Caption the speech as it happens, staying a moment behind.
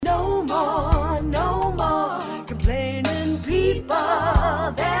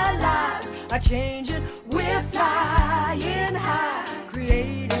changing. We're flying high,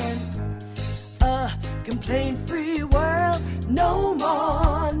 creating a complaint-free world. No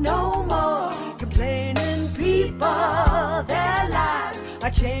more, no more complaining. People, their lives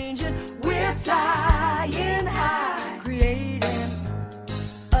are changing. We're flying high, creating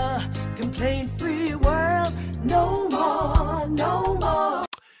a complaint-free world. No more, no more.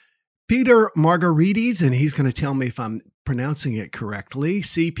 Peter Margarides, and he's going to tell me if I'm pronouncing it correctly,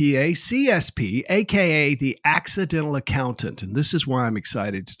 CPA, CSP, aka the Accidental Accountant, and this is why I'm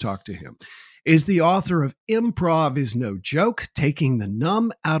excited to talk to him, is the author of Improv is No Joke, Taking the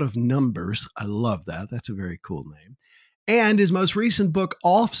Numb Out of Numbers. I love that. That's a very cool name. And his most recent book,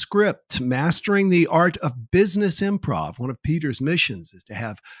 Off Script, Mastering the Art of Business Improv. One of Peter's missions is to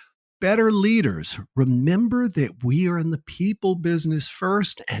have better leaders remember that we are in the people business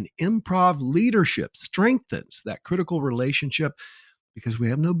first, and improv leadership strengthens that critical relationship because we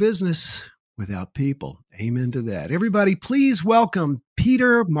have no business without people. Amen to that. Everybody, please welcome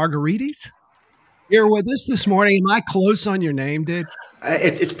Peter Margarides here with us this morning. Am I close on your name, Dave?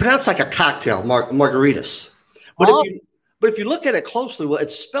 It's pronounced like a cocktail, margaritas. But, if you look at it closely, well,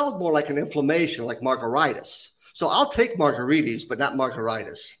 it's spelled more like an inflammation, like margaritis. So I'll take margaritas, but not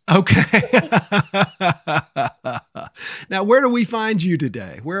margaritas. Okay. Now, where do we find you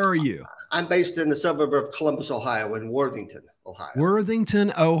today? Where are you? I'm based in the suburb of Columbus, Ohio, in Worthington, Ohio.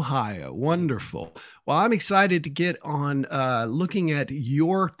 Worthington, Ohio. Wonderful. Well, I'm excited to get on looking at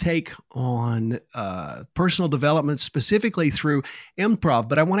your take on personal development, specifically through improv.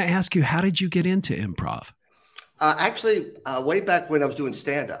 But I want to ask you, how did you get into improv? Actually, way back when I was doing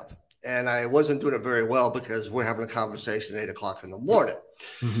stand-up. And I wasn't doing it very well because we're having a conversation at 8 o'clock in the morning.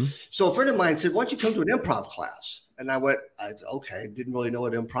 Mm-hmm. So a friend of mine said, why don't you come to an improv class? And I went, okay, didn't really know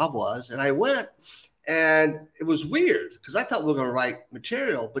what improv was. And I went, and it was weird because I thought we were going to write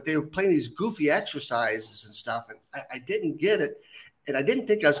material, but they were playing these goofy exercises and stuff. And I didn't get it. And I didn't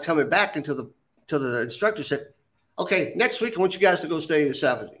think I was coming back until the instructor said, okay, next week, I want you guys to go stay in the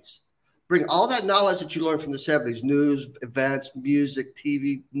 70s. Bring all that knowledge that you learned from the 70s, news, events, music,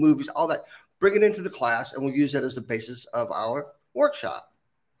 TV, movies, all that, bring it into the class, and we'll use that as the basis of our workshop.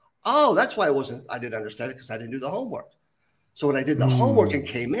 Oh, that's why I didn't understand it, because I didn't do the homework. So when I did the homework and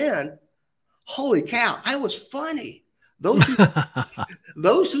came in, holy cow, I was funny. Those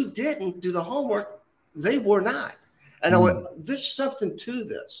who didn't do the homework, they were not. And I went, there's something to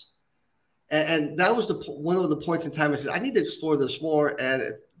this. And that was one of the points in time I said, I need to explore this more.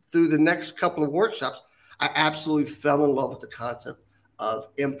 And through the next couple of workshops, I absolutely fell in love with the concept of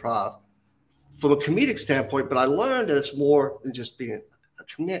improv from a comedic standpoint, but I learned that it's more than just being a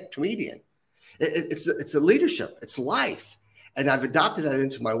comedian. It's a leadership, it's life. And I've adopted that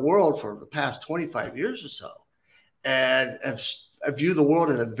into my world for the past 25 years or so. And I view the world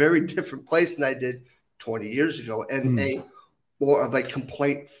in a very different place than I did 20 years ago, and a more of a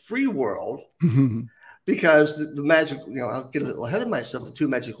complaint-free world. Mm-hmm. Because the magic, I'll get a little ahead of myself. The two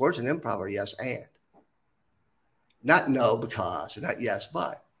magic words in improv are yes and. Not no because, or not yes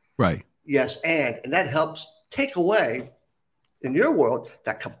but. Right. Yes and. And that helps take away, in your world,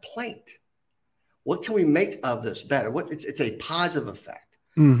 that complaint. What can we make of this better? It's a positive effect.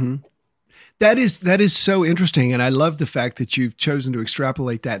 Mm-hmm. That is so interesting. And I love the fact that you've chosen to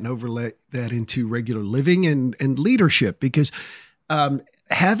extrapolate that and overlay that into regular living and leadership, because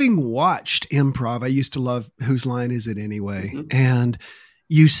having watched improv, I used to love Whose Line Is It Anyway? Mm-hmm. And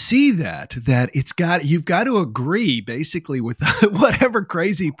you see that you've got to agree basically with whatever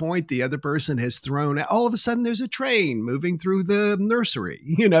crazy point the other person has thrown. All of a sudden there's a train moving through the nursery,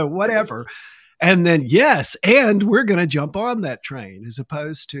 whatever. And then, yes, and we're going to jump on that train, as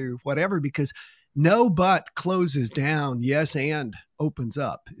opposed to whatever, because no but closes down. Yes, and opens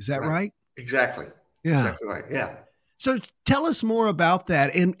up. Is that right? Exactly. Yeah. Exactly right. Yeah. So tell us more about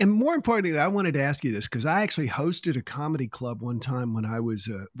that. And more importantly, I wanted to ask you this, because I actually hosted a comedy club one time when I was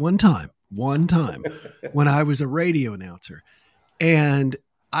when I was a radio announcer. And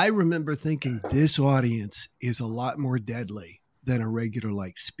I remember thinking this audience is a lot more deadly than a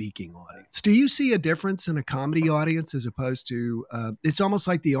regular speaking audience. Do you see a difference in a comedy audience as opposed to it's almost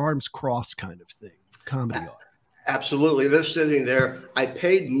like the arms crossed kind of thing, comedy audience? Absolutely. They're sitting there. I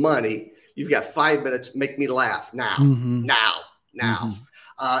paid money. You've got 5 minutes. Make me laugh now, now.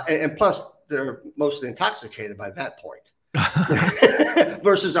 Mm-hmm. And plus, they're mostly intoxicated by that point.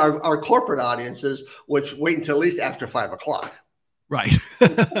 Versus our corporate audiences, which wait until at least after 5 o'clock. Right.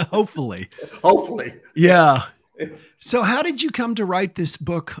 Hopefully. Yeah. So how did you come to write this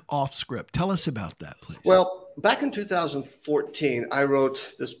book, Off Script? Tell us about that, please. Well, back in 2014, I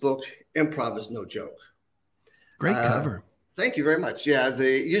wrote this book, Improv is No Joke. Great cover. Thank you very much. Yeah,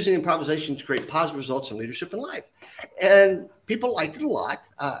 using improvisation to create positive results in leadership and life. And people liked it a lot.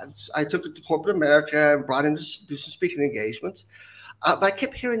 I took it to corporate America and brought in to do some speaking engagements. But I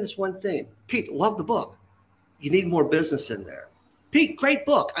kept hearing this one thing. Pete, love the book. You need more business in there. Pete, great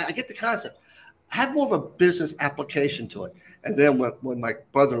book. I get the concept. Have more of a business application to it. And then when my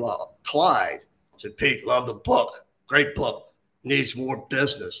brother-in-law, Clyde, said, Pete, love the book. Great book. Needs more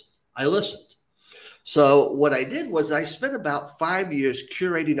business. I listened. So what I did was I spent about 5 years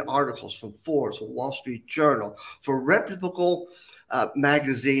curating articles from Forbes, from Wall Street Journal, for reputable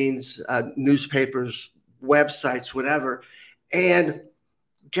magazines, newspapers, websites, whatever, and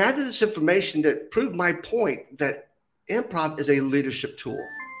gathered this information that proved my point that improv is a leadership tool.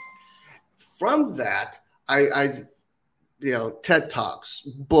 From that, I TED Talks,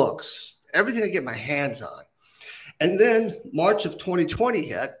 books, everything I get my hands on. And then March of 2020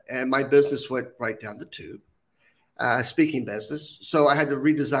 hit, and my business went right down the tube, speaking business. So I had to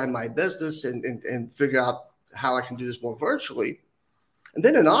redesign my business and figure out how I can do this more virtually. And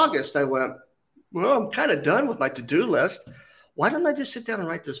then in August, I went, well, I'm kind of done with my to-do list. Why don't I just sit down and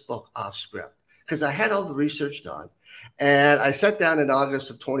write this book off script? Because I had all the research done. And I sat down in August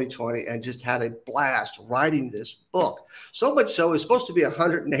of 2020 and just had a blast writing this book. So much so, it's supposed to be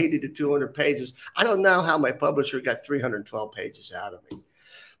 180 to 200 pages. I don't know how my publisher got 312 pages out of me.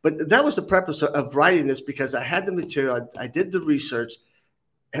 But that was the purpose of writing this, because I had the material, I did the research,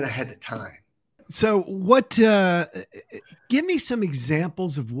 and I had the time. So give me some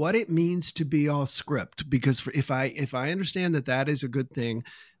examples of what it means to be off script, because if I understand that is a good thing,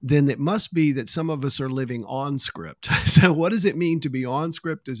 then it must be that some of us are living on script. So what does it mean to be on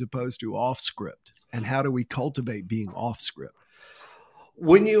script as opposed to off script? And how do we cultivate being off script?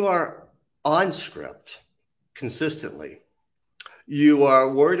 When you are on script consistently, you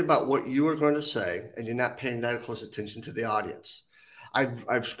are worried about what you are going to say, and you're not paying that close attention to the audience.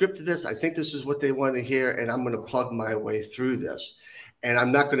 I've scripted this. I think this is what they want to hear, and I'm going to plug my way through this. And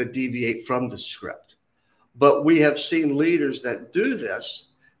I'm not going to deviate from the script. But we have seen leaders that do this,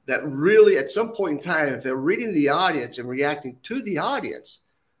 that really at some point in time, if they're reading the audience and reacting to the audience,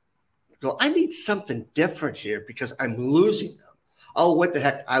 go, I need something different here because I'm losing them. Oh, what the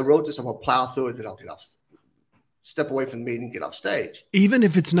heck? I wrote this. I'm going to plow through it, then I'll get off. Step away from the meeting, get off stage. Even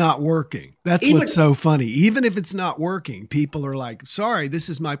if it's not working. That's what's so funny. Even if it's not working, people are like, sorry, this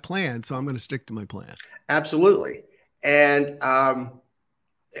is my plan, so I'm going to stick to my plan. Absolutely. And I'm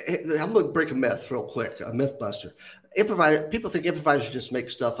going to break a myth real quick, a myth buster. People think improvisers just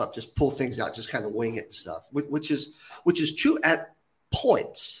make stuff up, just pull things out, just kind of wing it and stuff, which is true at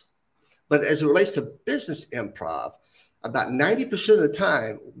points. But as it relates to business improv, about 90% of the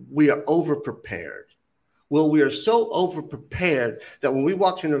time, we are over-prepared. Well, we are so over-prepared that when we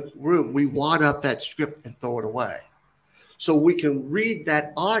walk in a room, we wad up that script and throw it away. So we can read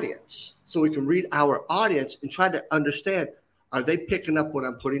that audience. So we can read our audience and try to understand, are they picking up what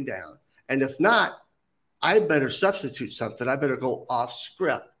I'm putting down? And if not, I better substitute something. I better go off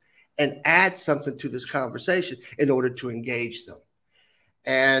script and add something to this conversation in order to engage them.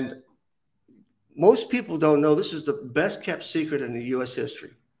 And most people don't know, this is the best kept secret in the U.S.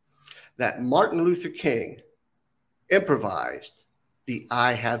 history, that Martin Luther King improvised the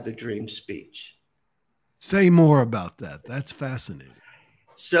I Have the Dream speech. Say more about that. That's fascinating.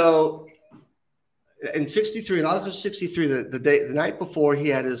 So in 63, in August of 63, the night before, he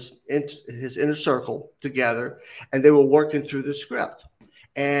had his inner circle together, and they were working through the script.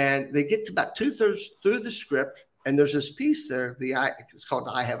 And they get to about 2/3 through the script, and there's this piece there, it's called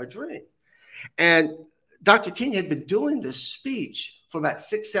I Have a Dream. And Dr. King had been doing this speech for about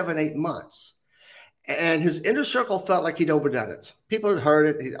 6, 7, 8 months. And his inner circle felt like he'd overdone it. People had heard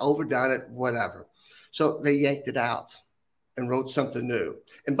it, he'd overdone it, whatever. So they yanked it out and wrote something new.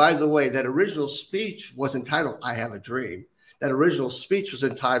 And by the way, that original speech was entitled I Have a Dream. That original speech was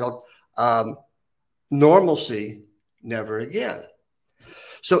entitled Normalcy, Never Again.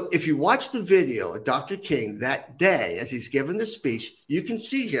 So if you watch the video of Dr. King that day as he's giving the speech, you can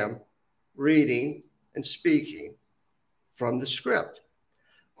see him reading and speaking from the script.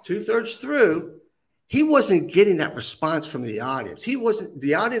 2/3 through, he wasn't getting that response from the audience.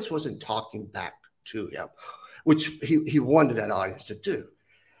 The audience wasn't talking back to him, which he wanted that audience to do.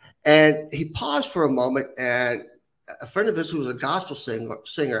 And he paused for a moment, and a friend of his who was a gospel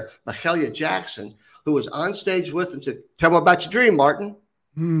singer, Mahalia Jackson, who was on stage with him, said, "Tell me about your dream, Martin."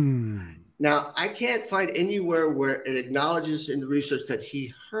 Now, I can't find anywhere where it acknowledges in the research that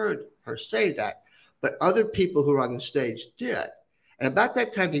he heard her say that, but other people who were on the stage did. And about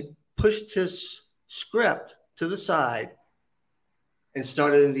that time, he pushed his script to the side and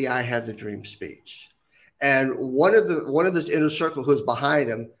started in the I Have the Dream speech. And one of this inner circle who was behind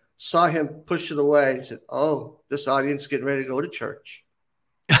him saw him push it away and said, "Oh, this audience is getting ready to go to church."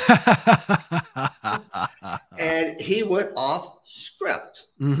 And he went off script.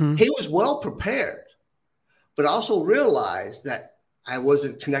 Mm-hmm. He was well prepared, but also realized that I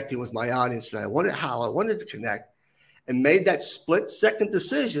wasn't connecting with my audience that I wanted to connect, and made that split-second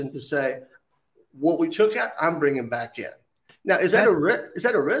decision to say, what we took out, I'm bringing back in. Now, is that a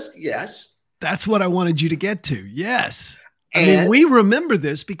risk? Yes. That's what I wanted you to get to. Yes. I mean, we remember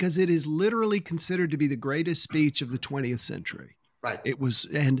this because it is literally considered to be the greatest speech of the 20th century. Right. It was,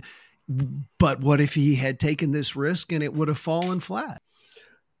 but what if he had taken this risk and it would have fallen flat?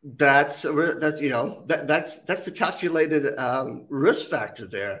 That's the calculated risk factor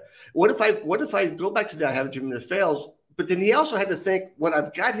there. What if I go back to that, I have a dream that fails, but then he also had to think what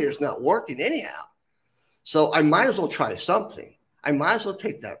I've got here is not working anyhow. So I might as well try something. I might as well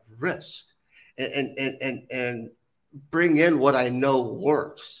take that risk and bring in what I know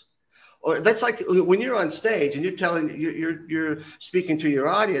works. Or that's like when you're on stage and you're speaking to your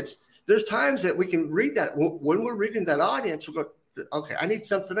audience. There's times that we can read that when we're reading that audience, we'll go, okay, I need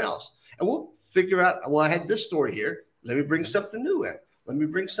something else, and we'll figure out. Well, I had this story here. Let me bring something new in. Let me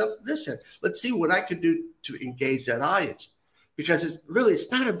bring this in. Let's see what I can do to engage that audience, because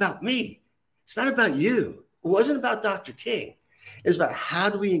it's not about me. It's not about you. It wasn't about Dr. King. It's about how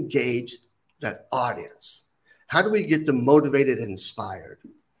do we engage that audience? How do we get them motivated and inspired?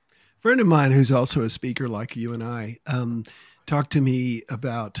 A friend of mine who's also a speaker like you and I talked to me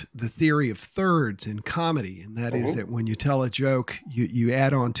about the theory of thirds in comedy. And that is that when you tell a joke, you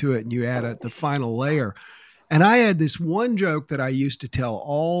add on to it and you add the final layer. And I had this one joke that I used to tell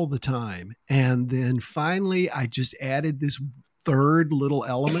all the time. And then finally, I just added this third little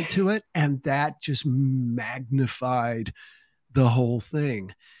element to it. And that just magnified the whole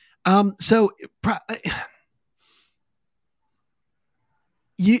thing.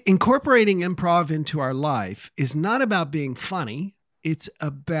 Incorporating improv into our life is not about being funny. It's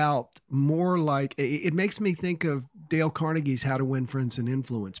about more like, it makes me think of Dale Carnegie's How to Win Friends and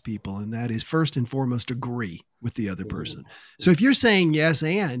Influence People. And that is first and foremost, agree with the other person. So if you're saying yes,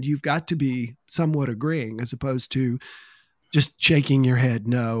 and you've got to be somewhat agreeing as opposed to just shaking your head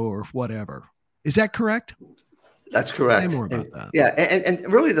no or whatever. Is that correct? That's correct. Say more about that. Yeah.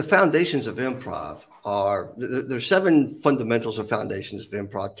 And really the foundations of improv there's 7 fundamentals or foundations of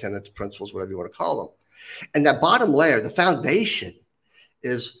improv, tenets, principles, whatever you want to call them. And that bottom layer, the foundation,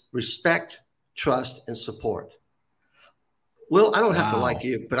 is respect, trust, and support. Well, I don't have to like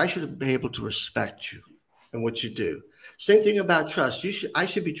you, but I should be able to respect you and what you do. Same thing about trust. I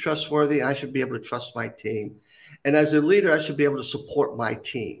should be trustworthy. I should be able to trust my team. And as a leader, I should be able to support my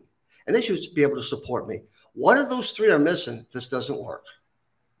team. And they should be able to support me. One of those 3 are missing. This doesn't work.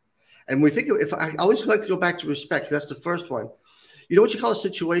 And I always like to go back to respect. That's the first one. You know what you call a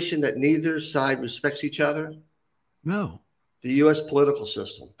situation that neither side respects each other? No. The U.S. political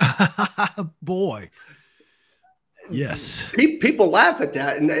system. Boy. Yes. People laugh at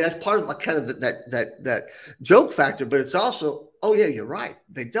that, and that's part of kind of that joke factor. But it's also, oh yeah, you're right.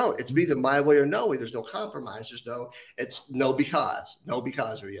 They don't. It's either my way or no way. There's no compromise. It's no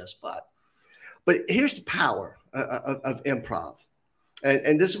because or yes but. But here's the power of improv.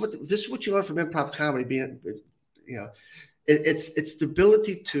 And this is what you learn from improv comedy. It's the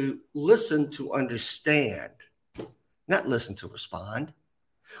ability to listen to understand, not listen to respond.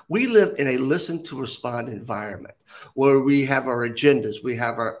 We live in a listen to respond environment where we have our agendas, we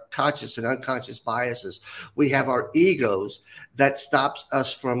have our conscious and unconscious biases, we have our egos that stops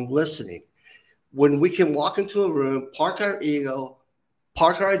us from listening. When we can walk into a room, park our ego,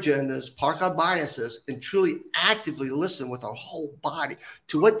 park our agendas, park our biases, and truly actively listen with our whole body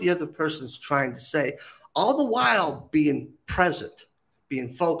to what the other person's trying to say, all the while being present, being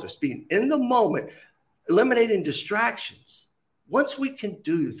focused, being in the moment, eliminating distractions. Once we can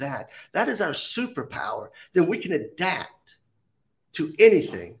do that, that is our superpower. Then we can adapt to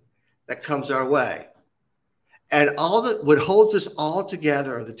anything that comes our way. And what holds us all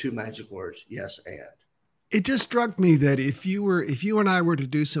together are the 2 magic words, yes and. It just struck me that if you and I were to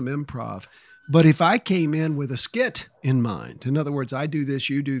do some improv, but if I came in with a skit in mind, in other words, I do this,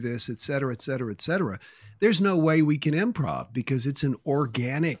 you do this, et cetera, et cetera, et cetera, there's no way we can improv because it's an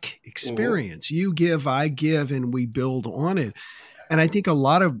organic experience. Mm-hmm. You give, I give, and we build on it. And I think a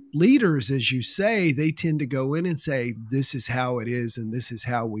lot of leaders, as you say, they tend to go in and say, this is how it is, and this is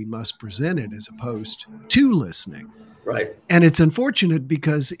how we must present it, as opposed to listening. Right. And it's unfortunate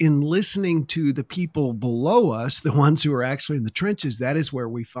because in listening to the people below us, the ones who are actually in the trenches, that is where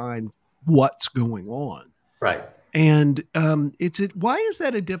we find what's going on. Right. And why is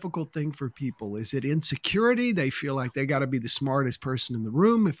that a difficult thing for people? Is it insecurity? They feel like they got to be the smartest person in the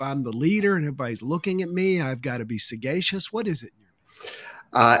room. If I'm the leader and everybody's looking at me, I've got to be sagacious. What is it?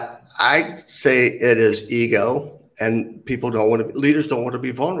 I say it is ego, and leaders don't want to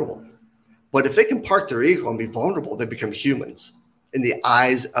be vulnerable. But if they can park their ego and be vulnerable, they become humans in the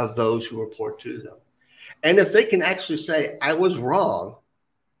eyes of those who report to them. And if they can actually say, I was wrong,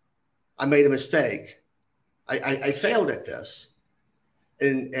 I made a mistake, I failed at this,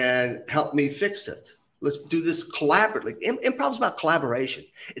 and help me fix it. Let's do this collaboratively. Improv is about collaboration.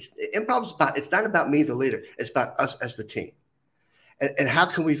 It's not about me, the leader. It's about us as the team. And how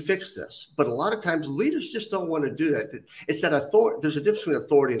can we fix this? But a lot of times leaders just don't want to do that. It's that authority. There's a difference between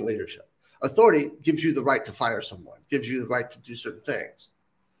authority and leadership. Authority gives you the right to fire someone, gives you the right to do certain things.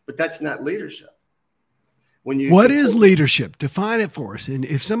 But that's not leadership. What is leadership? Define it for us. And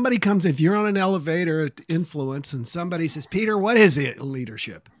if you're on an elevator at Influence and somebody says, Peter, what is it,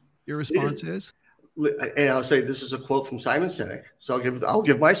 leadership? Your response is? And I'll say, this is a quote from Simon Sinek. So I'll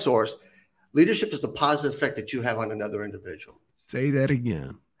give my source. Leadership is the positive effect that you have on another individual. Say that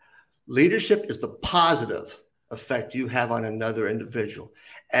again. Leadership is the positive effect you have on another individual.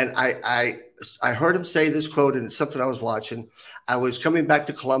 And I heard him say this quote, and it's something I was watching. I was coming back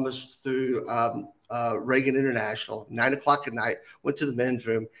to Columbus through Reagan International, 9:00 at night, went to the men's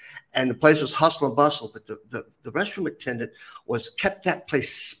room, and the place was hustle and bustle, but the restroom attendant kept that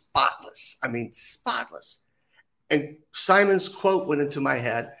place spotless. I mean, spotless. And Simon's quote went into my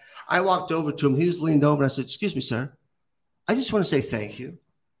head. I walked over to him. He was leaned over, and I said, excuse me, sir. I just want to say thank you.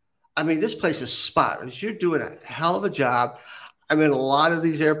 I mean, this place is spotless. You're doing a hell of a job. I mean, a lot of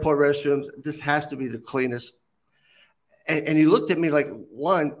these airport restrooms, this has to be the cleanest. And he looked at me like,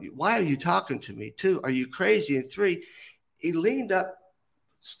 one, why are you talking to me? Two, are you crazy? And three, he leaned up,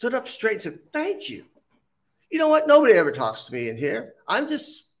 stood up straight and said, thank you. You know what? Nobody ever talks to me in here. I'm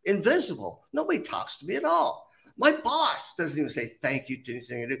just invisible. Nobody talks to me at all. My boss doesn't even say thank you to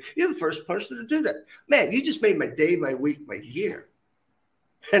anything I do. You're the first person to do that. Man, you just made my day, my week, my year.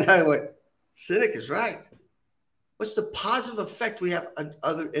 And I went, Sinek is right. What's the positive effect we have on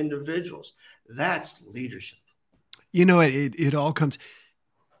other individuals? That's leadership. You know, it all comes,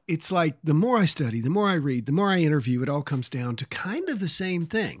 it's like the more I study, the more I read, the more I interview, it all comes down to kind of the same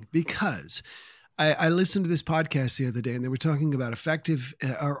thing. Because I listened to this podcast the other day, and they were talking about effective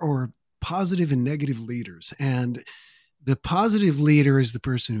or positive and negative leaders. And the positive leader is the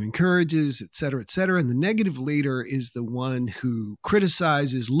person who encourages, et cetera, et cetera. And the negative leader is the one who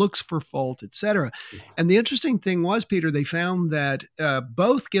criticizes, looks for fault, et cetera. And the interesting thing was, Peter, they found that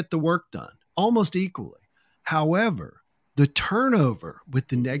both get the work done almost equally. However, the turnover with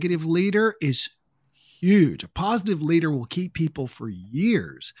the negative leader is huge. A positive leader will keep people for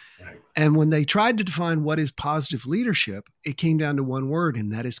years. Right. And when they tried to define what is positive leadership, it came down to one word,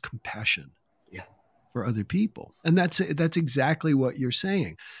 and that is compassion. Yeah. For other people. And that's exactly what you're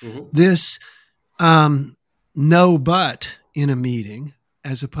saying. Mm-hmm. This no but in a meeting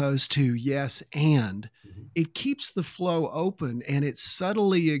as opposed to yes and, it keeps the flow open, and it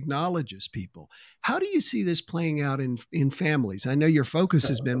subtly acknowledges people. How do you see this playing out in families? I know your focus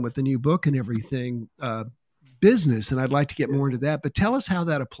has been with the new book and everything, business, and I'd like to get more into that, but tell us how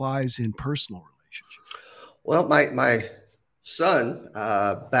that applies in personal relationships. Well, my son,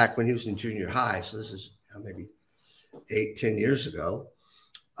 back when he was in junior high, so this is maybe 8-10 years ago,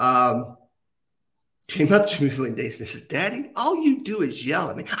 came up to me one day and says, Daddy, all you do is yell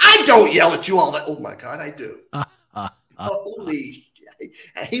at me. I don't yell at you all that. Oh my God, I do. Holy,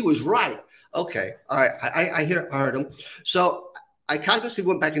 he was right. Okay. All right. I heard him. So I consciously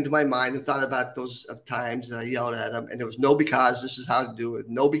went back into my mind and thought about those times that I yelled at him, and there was no because, this is how to do it.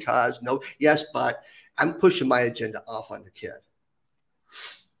 No because, no, yes, but. I'm pushing my agenda off on the kid.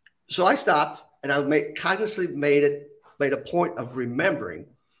 So I stopped, and I consciously made a point of remembering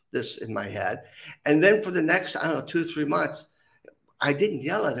this in my head. And then for the next, 2 or 3 months, I didn't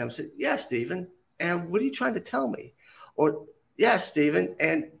yell at him. I said, yes, Stephen. And what are you trying to tell me? Or, yes, Stephen.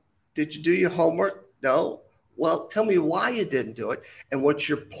 And did you do your homework? No. Well, tell me why you didn't do it and what's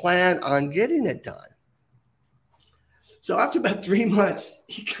your plan on getting it done. So after about 3 months,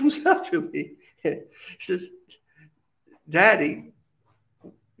 he comes up to me and says, Daddy,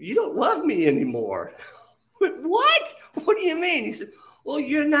 you don't love me anymore. What? What do you mean? He said, well,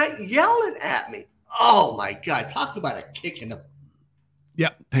 you're not yelling at me. Oh, my God. Talk about a kick in the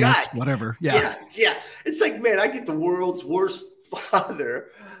pants, gut. Whatever. Yeah. It's like, man, I get the world's worst father.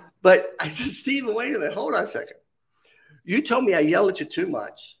 But I said, Stephen, wait a minute. Hold on a second. You told me I yelled at you too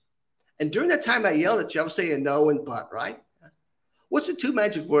much. And during that time I yelled at you, I was saying no and but, right? What's the 2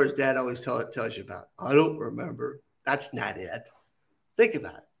 magic words Dad always tells you about? I don't remember. That's not it. Think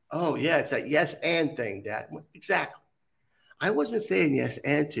about it. Oh, yeah, it's that yes and thing, Dad. Exactly. I wasn't saying yes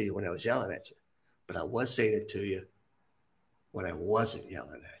and to you when I was yelling at you, but I was saying it to you when I wasn't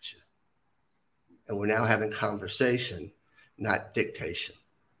yelling at you. And we're now having conversation, not dictation.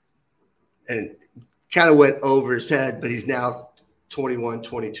 And kind of went over his head, but he's now 21,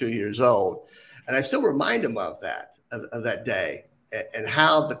 22 years old. And I still remind him of that, of that day, and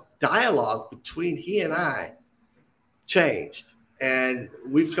how the dialogue between he and I changed. And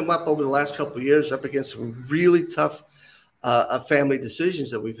we've come up over the last couple of years up against some really tough family decisions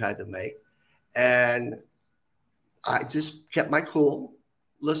that we've had to make. And I just kept my cool,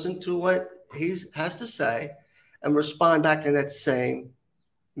 listened to what he has to say, and respond back in that same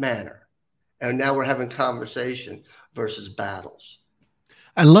manner. And now we're having conversation versus battles.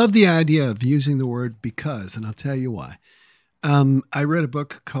 I love the idea of using the word because, and I'll tell you why. I read a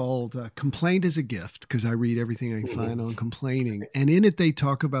book called Complaint is a Gift, because I read everything I find on complaining. And in it, they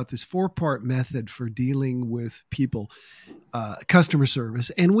talk about this 4-part method for dealing with people, customer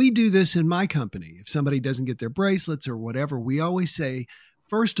service. And we do this in my company. If somebody doesn't get their bracelets or whatever, we always say,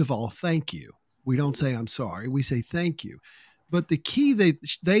 first of all, thank you. We don't say I'm sorry. We say thank you. But the key that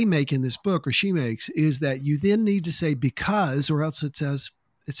they make in this book, or she makes, is that you then need to say because, or else it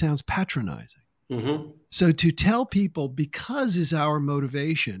sounds patronizing. Mm-hmm. So to tell people because is our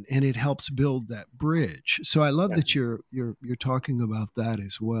motivation, and it helps build that bridge. So I love that you're talking about that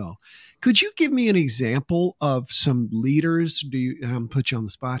as well. Could you give me an example of some leaders? I'm put you on the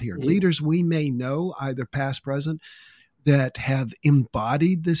spot here. Mm-hmm. Leaders we may know, either past, present, that have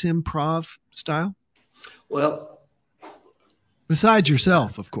embodied this improv style? Well, besides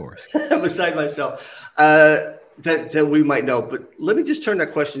yourself, of course. Besides myself, that we might know. But let me just turn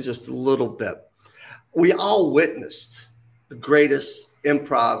that question just a little bit. We all witnessed the greatest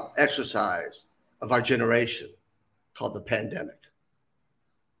improv exercise of our generation, called the pandemic.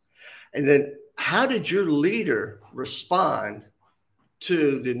 And then how did your leader respond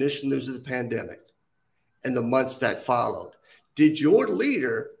to the initial news of the pandemic and the months that followed? Did your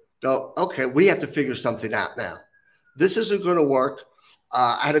leader go, okay, we have to figure something out now? This isn't going to work.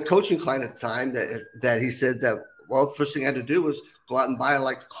 I had a coaching client at the time that he said that, well, the first thing I had to do was go out and buy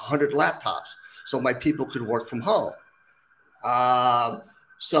like 100 laptops so my people could work from home.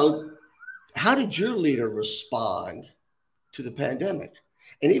 So how did your leader respond to the pandemic?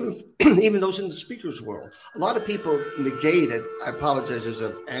 And even those in the speakers world, a lot of people negated. I apologize, there's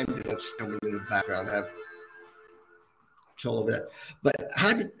an ambulance coming in the background. I have control of that. But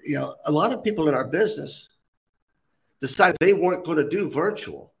how did, a lot of people in our business decided they weren't going to do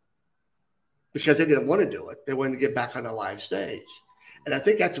virtual because they didn't want to do it. They wanted to get back on a live stage. And I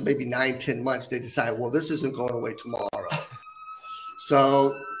think after maybe 9-10 months, they decided, well, this isn't going away tomorrow.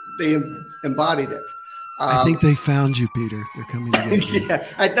 So they embodied it. I think they found you, Peter. They're coming to get you. Yeah,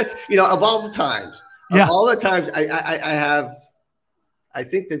 that's, of all the times, I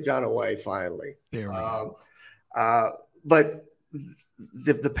think they've gone away finally. There we go. But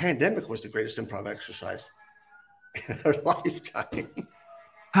the pandemic was the greatest improv exercise in our lifetime.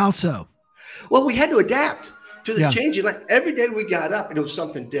 How so? Well, we had to adapt to this changing life. Every day we got up and it was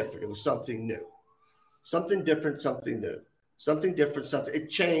something different. It was something new, something different, something new, something different, something. It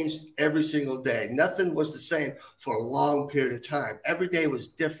changed every single day. Nothing was the same for a long period of time. Every day was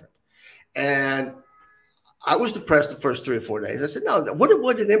different. And I was depressed the first 3 or 4 days. I said, no, what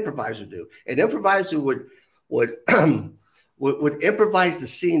would an improviser do? An improviser would improvise the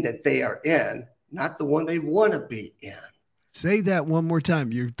scene that they are in, not the one they want to be in. Say that one more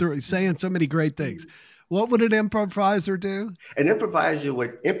time. You're saying so many great things. What would an improviser do? An improviser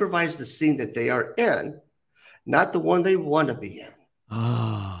would improvise the scene that they are in, not the one they want to be in.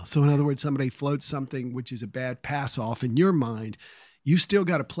 Oh, so in other words, somebody floats something which is a bad pass off in your mind. You still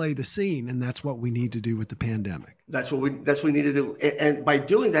got to play the scene, and that's what we need to do with the pandemic. That's what we need to do. And by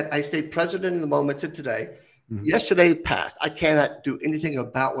doing that, I stay present in the moment to today. Mm-hmm. Yesterday passed. I cannot do anything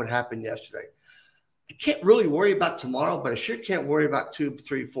about what happened yesterday. I can't really worry about tomorrow, but I sure can't worry about 2,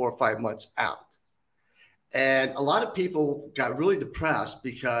 3, 4, 5 months out. And a lot of people got really depressed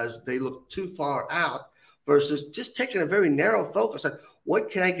because they looked too far out versus just taking a very narrow focus on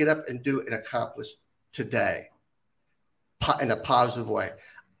what can I get up and do and accomplish today in a positive way.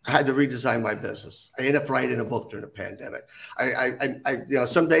 I had to redesign my business. I ended up writing a book during the pandemic. I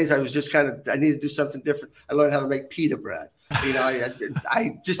some days I was just I needed to do something different. I learned how to make pita bread.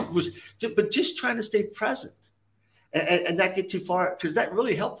 I just was trying to stay present and not get too far, because that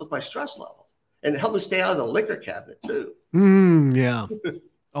really helped with my stress level. And it helped me stay out of the liquor cabinet too. Yeah.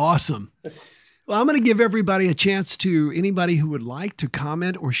 Awesome. Well, I'm going to give everybody a chance to, anybody who would like to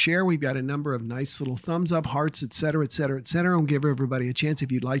comment or share. We've got a number of nice little thumbs up, hearts, et cetera, et cetera, et cetera. I'll give everybody a chance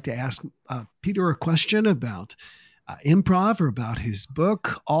if you'd like to ask Peter a question about improv or about his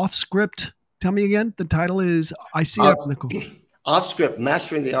book, Off Script. Tell me again, the title is, I see it up in the corner. Off Script,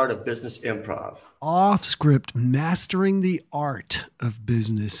 Mastering the Art of Business Improv. Off Script, Mastering the Art of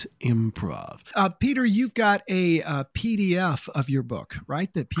Business Improv. Peter, you've got a PDF of your book,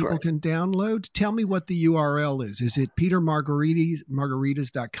 right, that people Correct. can download. Tell me what the URL is. Is it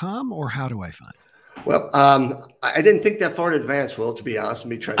petermargaritas.com, or how do I find it? Well, I didn't think that far in advance, Will, to be honest,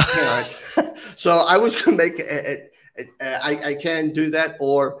 and be transparent. So I was going to make it. I can do that,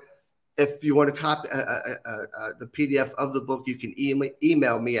 or if you want to copy the PDF of the book, you can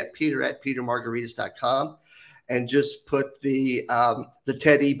email me at peter@petermargaritas.com and just put the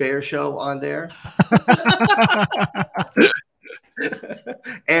Teddy Bear Show on there.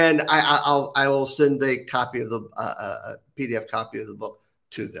 And I will send a copy of the PDF copy of the book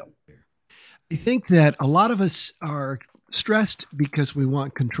to them. I think that a lot of us are stressed because we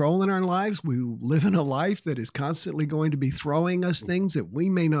want control in our lives. We live in a life that is constantly going to be throwing us things that we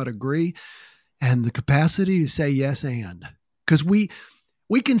may not agree, and the capacity to say yes and, because we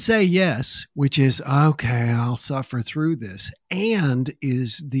can say yes, which is okay, I'll suffer through this, and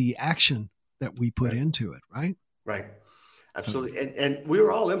is the action that we put into it, right? Right. Absolutely. And we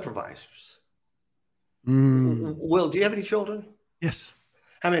were all improvisers. Will, do you have any children? Yes.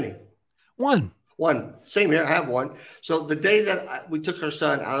 How many? One. Same here. I have one. So the day that we took our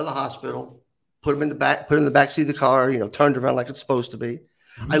son out of the hospital, put him in the back seat of the car, turned around like it's supposed to be.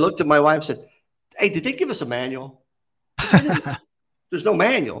 I looked at my wife and said, "Hey, did they give us a manual?" There's no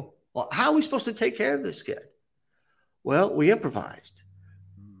manual. Well, how are we supposed to take care of this kid? Well, we improvised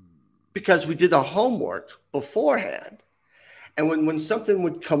because we did our homework beforehand. And when something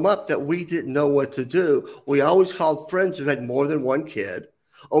would come up that we didn't know what to do, we always called friends who had more than one kid,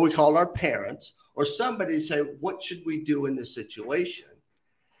 or we called our parents, or somebody to say, what should we do in this situation?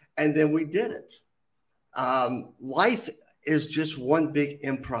 And then we did it. Life is just one big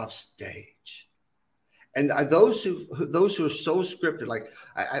improv stage. And those who are so scripted, like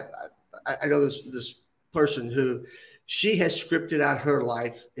I know this person who, she has scripted out her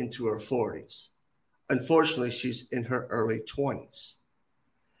life into her 40s. Unfortunately, she's in her early 20s.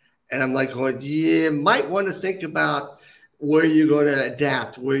 And I'm like going, you might want to think about where you're going to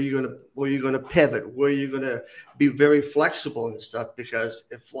adapt, where you're going to pivot, where you're going to be very flexible and stuff. Because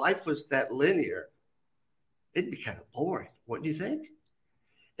if life was that linear, it'd be kind of boring. What do you think?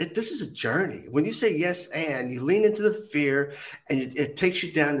 This is a journey. When you say yes and, you lean into the fear, and it takes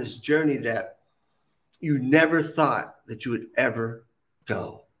you down this journey that you never thought that you would ever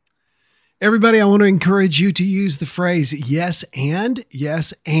go. Everybody, I want to encourage you to use the phrase yes and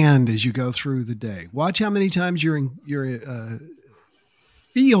as you go through the day. Watch how many times you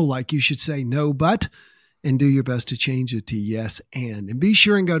feel like you should say no, but, and do your best to change it to yes and. And be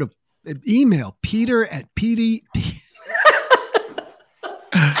sure and go to email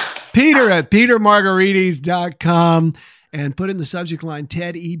peter@petermargaritas.com and put in the subject line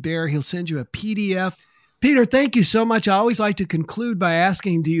Ted E. Bear. He'll send you a PDF. Peter, thank you so much. I always like to conclude by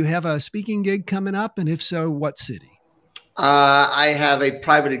asking, do you have a speaking gig coming up? And if so, what city? I have a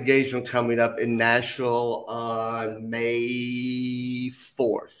private engagement coming up in Nashville on May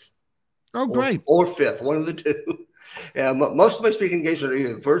 4th. Oh, great. Or 5th, one of the two. Yeah, most of my speaking engagements are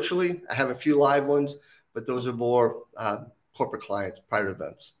either virtually. I have a few live ones, but those are more corporate clients, private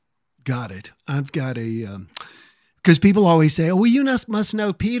events. Got it. I've got because people always say, oh, well, you must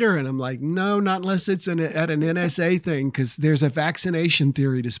know Peter. And I'm like, no, not unless it's at an NSA thing, because there's a vaccination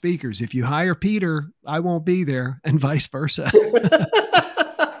theory to speakers. If you hire Peter, I won't be there, and vice versa.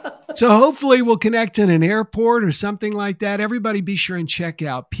 So hopefully we'll connect in an airport or something like that. Everybody be sure and check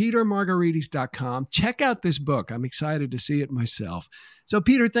out petermargaritas.com. Check out this book. I'm excited to see it myself. So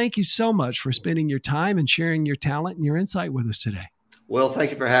Peter, thank you so much for spending your time and sharing your talent and your insight with us today. Well, thank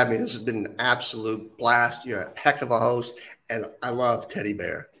you for having me. This has been an absolute blast. You're a heck of a host, and I love Teddy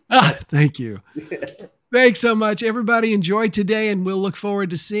Bear. Thank you. Thanks so much. Everybody enjoy today, and we'll look forward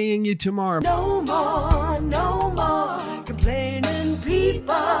to seeing you tomorrow. No more complaining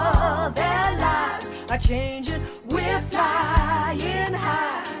people. Their lives are changing. We're flying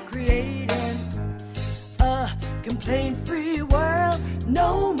high, creating a complaint-free world.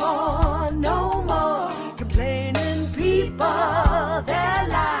 No more complaining people. Their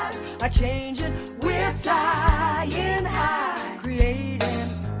lives are changing. We're flying.